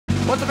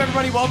What's up,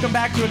 everybody? Welcome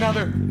back to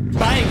another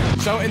bang.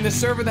 So in the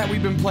server that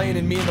we've been playing,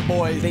 and me and the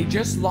boys, they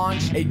just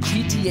launched a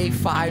GTA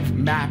 5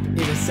 map in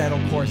Assetto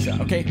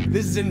Corsa. Okay,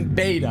 this is in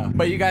beta,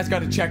 but you guys got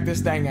to check this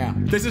thing out.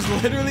 This is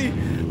literally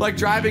like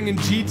driving in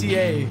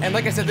GTA, and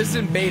like I said, this is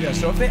in beta.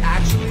 So if they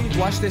actually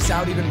flush this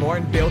out even more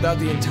and build out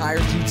the entire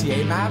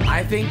GTA map,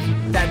 I think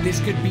that this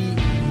could be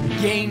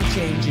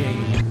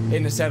game-changing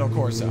in Assetto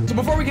Corsa. So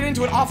before we get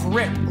into it, off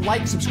rip,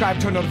 like, subscribe,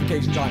 turn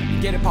notifications on,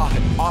 get it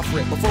popping, off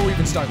rip, before we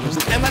even start this.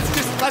 And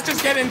let's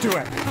just get into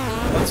it.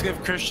 Let's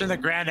give Christian the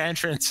grand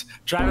entrance.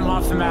 Drive him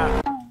off the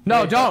map.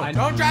 No,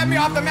 don't drive me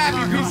off the map,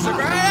 you piece of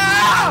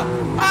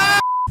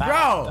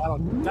bro.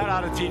 That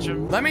ought to teach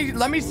him. Let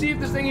me see if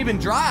this thing even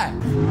drives.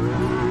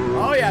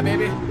 Oh yeah,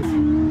 baby.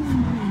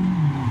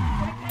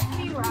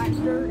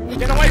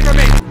 Get away from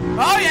me.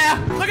 Oh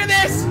yeah, look at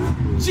this.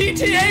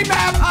 GTA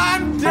map,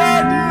 I'm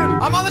dead,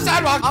 dude. I'm on the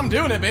sidewalk. I'm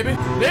doing it, baby.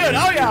 Dude,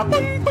 oh yeah.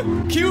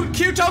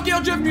 Cue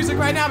Tokyo Drift music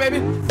right now, baby.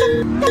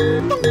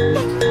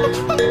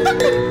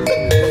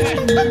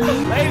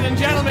 Ladies and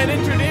gentlemen,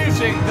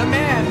 introducing the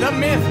man, the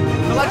myth,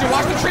 the legend.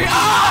 Watch the tree.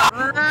 Ah!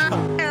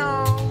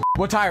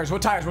 What tires I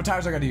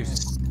gotta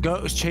use?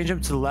 Go change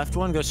them to the left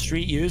one, go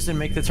street used, and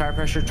make the tire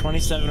pressure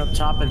 27 up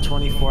top and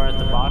 24 at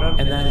the bottom,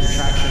 and then your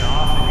traction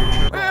off and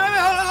your turbo.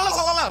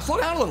 Slow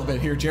down a little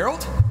bit here,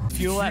 Gerald.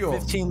 Fuel at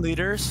 15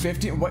 liters.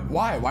 15? What?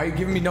 Why? Why are you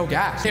giving me no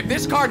gas? If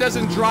this car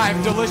doesn't drive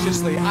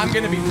deliciously, I'm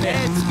gonna be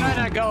pissed. It's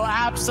gonna go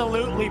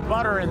absolutely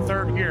butter in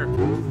third gear.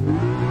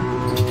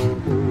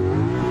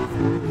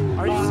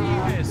 Are you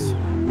seeing this?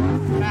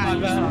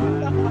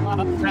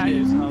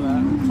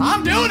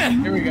 I'm doing it.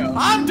 Here we go.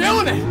 I'm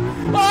doing it.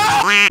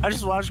 Ah! I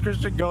just watched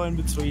Christian go in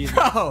between.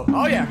 Bro.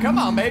 Oh yeah, come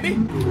on, baby.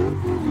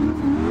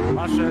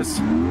 Watch this.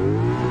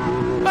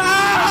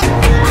 Ah!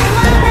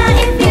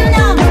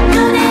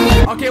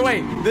 Okay,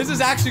 wait. This is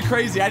actually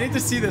crazy. I need to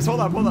see this.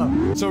 Hold up.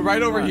 So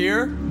right over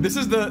here, this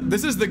is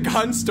the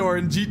gun store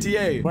in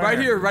GTA. Where? Right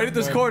here, right at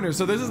this corner.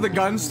 So this is the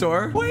gun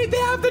store. Wait, they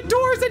have the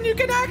doors and you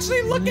can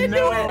actually look into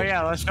it. Oh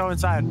yeah, let's go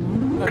inside.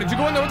 Where did you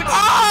go in there with the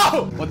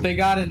Oh! What they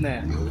got in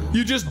there?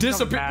 You just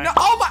disappeared. No, back.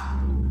 oh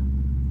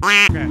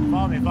my. Okay,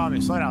 follow me.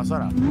 Slow down.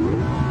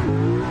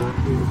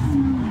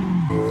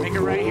 Make it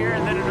right here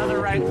and then another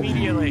right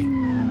immediately.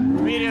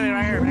 Immediately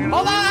right here.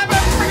 Hold on, I'm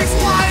freaking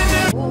sliding,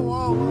 dude.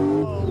 Whoa.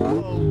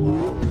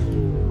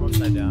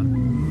 Upside down.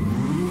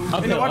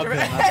 Uphill.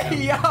 Hey,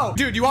 yo.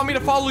 Dude, you want me to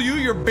follow you?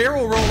 You're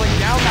barrel rolling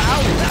down the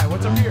alley. Hey,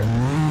 what's up here?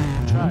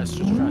 Just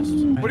trust.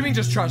 What do you mean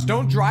just trust?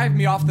 Don't drive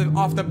me off the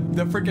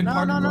freaking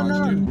parking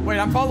garage, dude. Wait,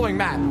 I'm following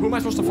Matt. Who am I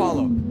supposed to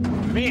follow?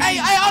 Me. Hey,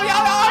 yo!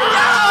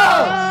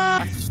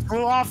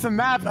 Flew off the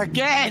map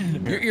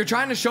again. You're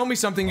trying to show me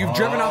something. You've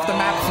driven off the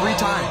map 3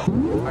 times.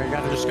 Oh, you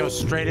gotta just go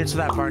straight into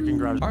that parking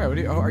garage. All right, what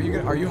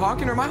are you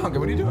honking or am I honking?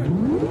 What are you doing?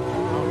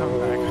 I'll come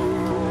back.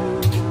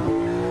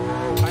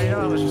 All right, you know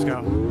what? Let's just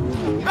go.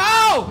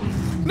 No!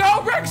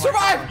 No, Greg,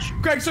 survive!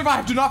 Greg,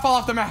 survive. Do not fall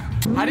off the map.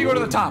 How do you go to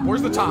the top?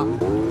 Where's the top?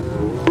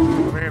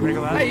 Over here, make a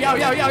left. Hey, yo.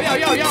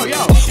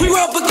 We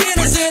were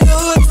beginners in the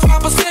hood,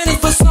 5%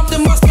 for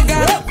something must have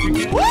got.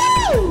 Woo!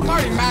 I'm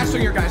already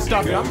mastering your guys'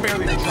 stuff, dude. I'm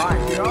barely even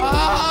trying.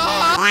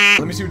 Ah!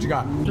 Let me see what you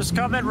got. Just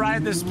come and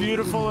ride this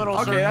beautiful little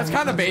Okay, circle. that's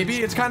kind of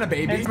baby. It's kind of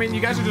baby. I mean,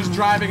 you guys are just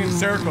driving in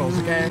circles,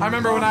 okay? I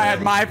remember when I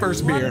had my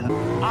first beer.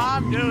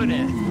 I'm doing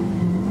it.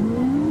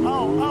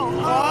 Oh!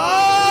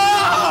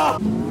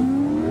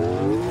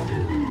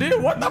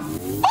 Dude, what the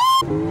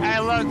fuck? Hey,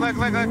 look.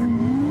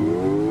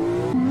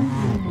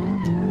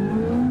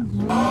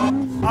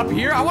 Up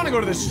here? I want to go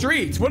to the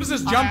streets. What does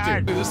this jump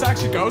to? Does this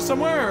actually go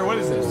somewhere, or what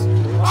is this?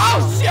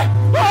 Oh, shit!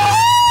 Ah!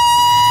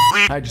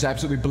 I just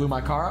absolutely blew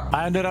my car up.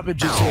 I ended up at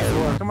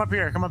GTA 4. Come up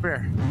here.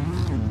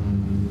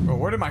 Bro,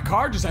 where did my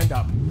car just end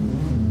up?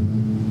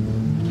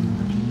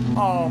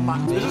 Oh, my.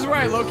 This is where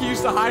I low-key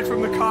used to hide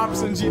from the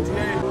cops in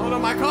GTA. Oh, no,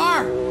 my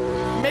car!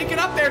 Make it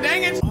up there,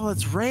 dang it! Oh,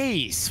 let's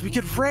race. We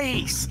could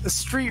race. A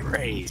street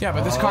race. Yeah,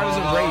 but this car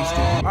doesn't race, dude.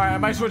 All right, I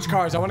might switch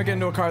cars. I want to get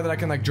into a car that I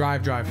can, like,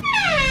 drive.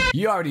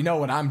 You already know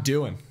what I'm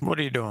doing. What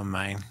are you doing,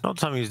 man? Don't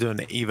tell me he's doing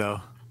the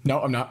Evo. No,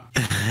 I'm not.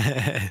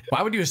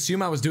 Why would you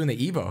assume I was doing the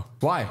Evo?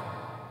 Why?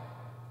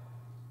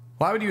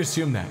 Why would you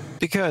assume that?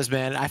 Because,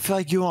 man, I feel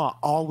like you want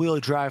all-wheel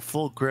drive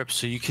full grip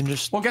so you can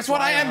just... Well, guess what?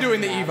 I am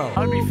doing the Evo.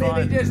 That'd be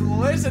fun. Baby, just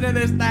listen to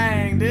this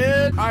thing,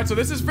 dude. All right, so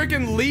this is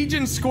freaking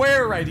Legion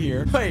Square right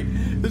here. Wait,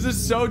 this is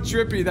so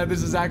trippy that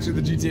this is actually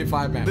the GTA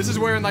 5 map. This is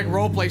where in like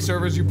roleplay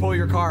servers you pull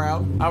your car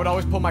out. I would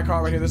always pull my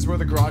car right here. This is where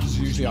the garages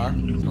usually are.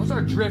 Don't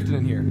start drifting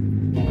in here.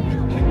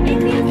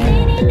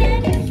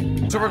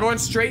 So we're going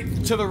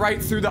straight to the right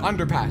through the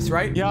underpass,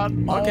 right? Yup,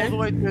 Okay. all the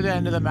way through the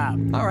end of the map.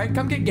 All right,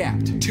 come get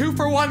gapped.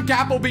 2-for-1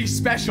 Gapplebee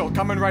special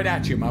coming right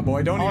at you, my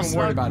boy. Don't even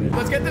worry about it.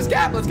 Let's get this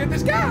gap.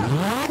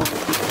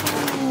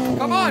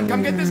 Come on,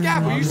 come get this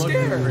gap. Are you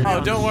scared?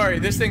 Oh, don't worry.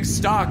 This thing's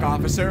stock,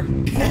 officer.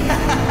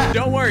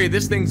 Don't worry.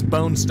 This thing's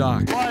bone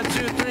stock. 1, 2,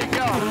 3,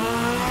 go.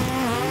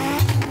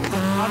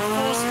 I'm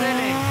full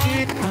spinning.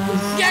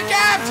 Get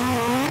gapped!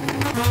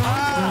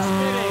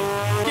 Spinning.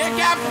 Get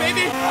gapped,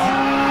 baby!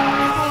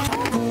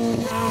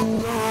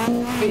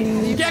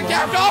 Get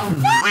gapped off.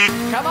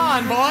 Come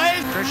on,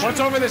 boys. What's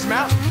over this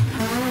mountain?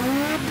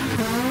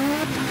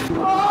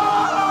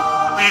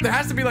 There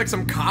has to be like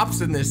some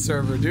cops in this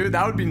server, dude.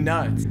 That would be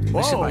nuts.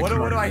 Whoa, what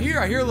do I hear?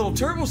 I hear a little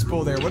turbo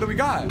spool there. What do we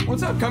got?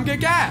 What's up? Come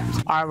get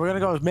gapped. All right, we're gonna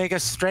go make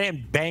us straight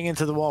and bang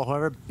into the wall.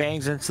 Whoever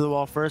bangs into the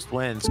wall first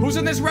wins. Who's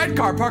in this red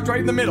car parked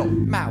right in the middle?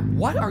 Matt,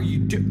 what are you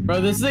doing?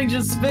 Bro, this thing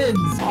just spins.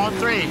 On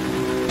 3.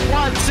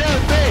 1, 2, 3.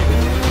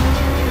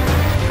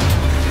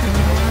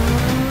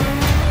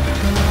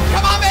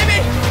 Come on,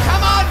 baby!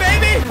 Come on,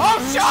 baby! Oh,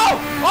 show!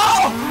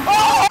 Oh!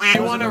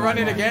 You want to run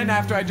it again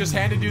after I just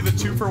handed you the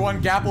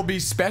 2-for-1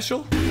 Gapplebee special?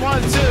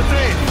 1, 2, 3.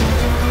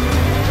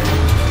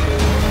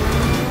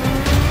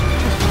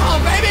 Oh,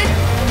 baby!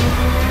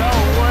 No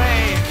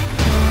way.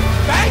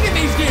 Banging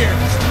these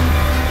gears!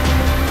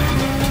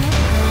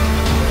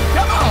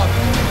 Come on!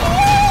 Oh!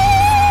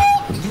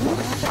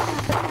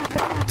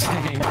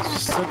 Dang,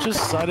 such a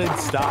sudden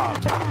stop.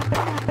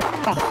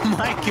 Oh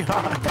my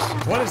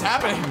gosh. What is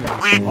happening?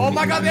 Oh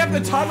my god, they have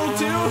the tunnel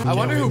too? I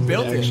wonder who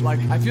built it.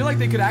 Like, I feel like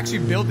they could actually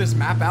build this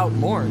map out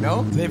more,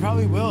 no? They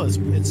probably will. It's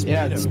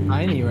Yeah, it's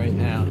tiny right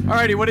now.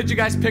 Alrighty, what did you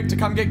guys pick to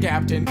come get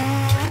gapped in?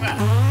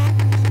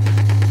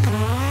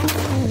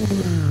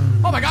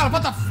 Oh my god,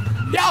 what the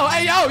Yo,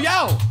 hey,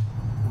 yo!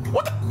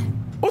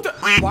 What the?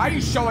 Why are you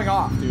showing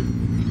off, dude?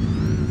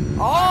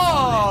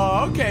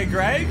 Oh, okay,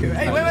 Greg.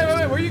 Hey, wait.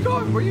 Where are you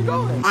going? Where are you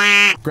going?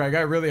 Greg, I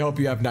really hope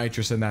you have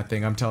nitrous in that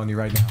thing. I'm telling you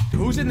right now.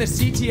 Who's in the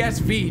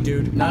CTSV,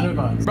 dude? None of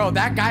us. Bro,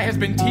 that guy has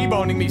been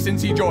T-boning me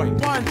since he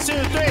joined. 1, 2, 3.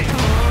 Come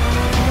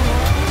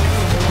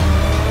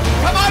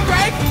on,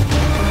 Greg!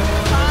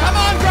 Come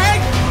on,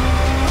 Greg!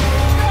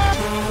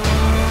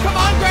 Come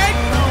on, Greg!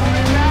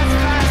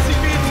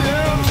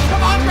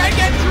 Come on, Greg,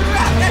 get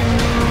Greg!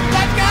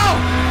 Let's go!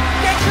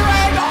 Get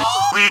Greg!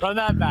 Oh! Run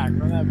that back.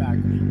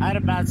 I had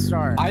a bad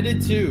start. I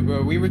did too,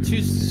 bro. We were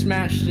too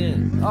smashed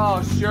in.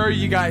 Oh, sure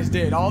you guys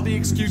did. All the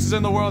excuses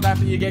in the world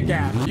after you get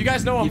gapped. You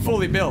guys know I'm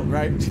fully built,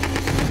 right? Greg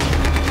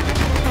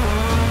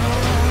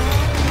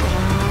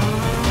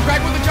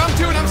with the jump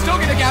too, and I'm still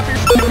gonna gap your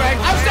shit, Greg.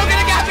 I'm still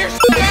gonna gap your shit,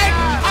 Greg.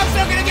 I'm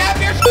still gonna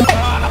gap your shit.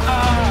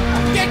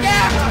 Get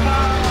gapped.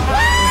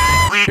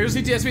 Here's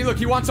CTSV. Look,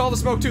 he wants all the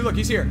smoke too. Look,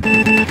 he's here.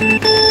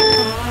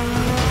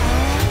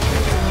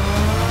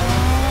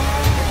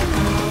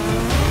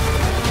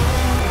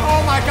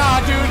 Oh my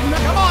god, dude.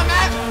 Come on,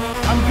 Matt.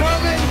 I'm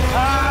coming.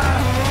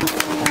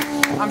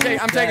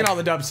 I'm taking all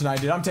the dubs tonight,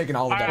 dude. I'm taking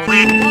all the dubs. 1, 2,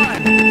 3.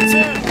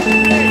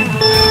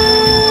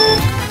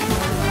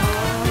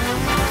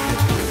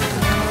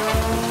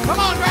 Come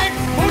on, Greg.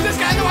 Who's this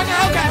guy in the white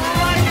Hellcat? Oh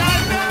my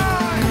god,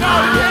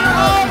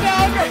 No,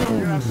 Greg.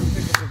 You have to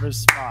pick a different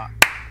spot.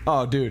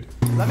 Oh, dude.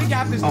 Let me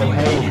gap this team.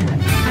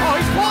 Oh,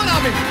 he's pulling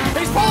on me.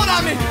 He's pulling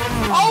on me.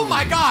 Oh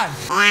my god.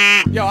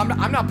 Yo,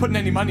 I'm not putting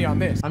any money on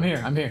this. I'm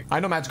here. I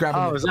know Matt's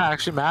grabbing Oh, me. is that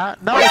actually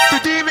Matt? No, it's the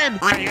demon.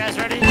 Are you guys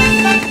ready?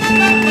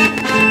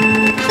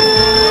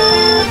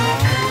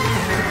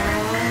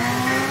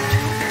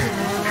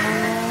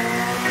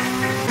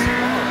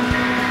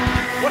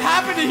 What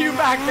happened to you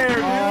back there,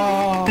 dude?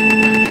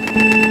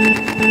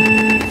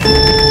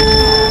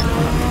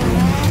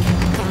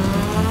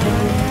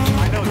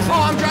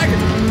 Oh, I'm dragging.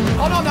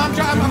 Oh no, I'm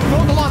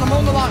holding the lawn. I'm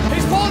holding the lawn.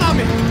 He's pulling on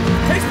me.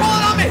 He's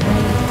pulling on me.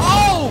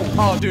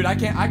 Oh, dude, I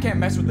can't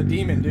mess with the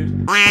demon, dude.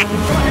 Come on,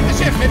 hit the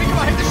shift, baby. Come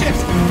on, hit the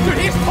shifts. Dude,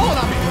 he's pulling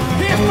on me.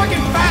 He is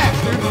freaking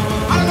fast, dude.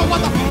 I don't know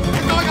what the f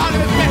is going on in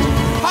this bitch.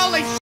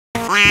 Holy sh.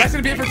 That's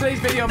gonna be it for today's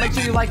video. Make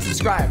sure you like,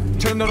 subscribe,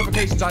 turn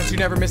notifications on so you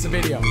never miss a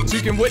video, so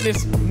you can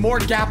witness more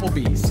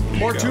Gapplebees,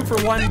 more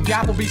 2-for-1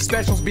 Gapplebee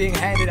specials being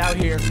handed out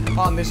here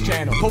on this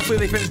channel. Hopefully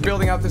they finish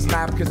building out this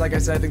map, because like I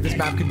said, I think this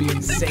map could be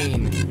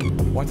insane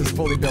once it's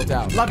fully built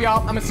out. Love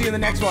y'all. I'm gonna see you in the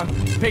next one.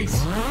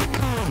 Peace.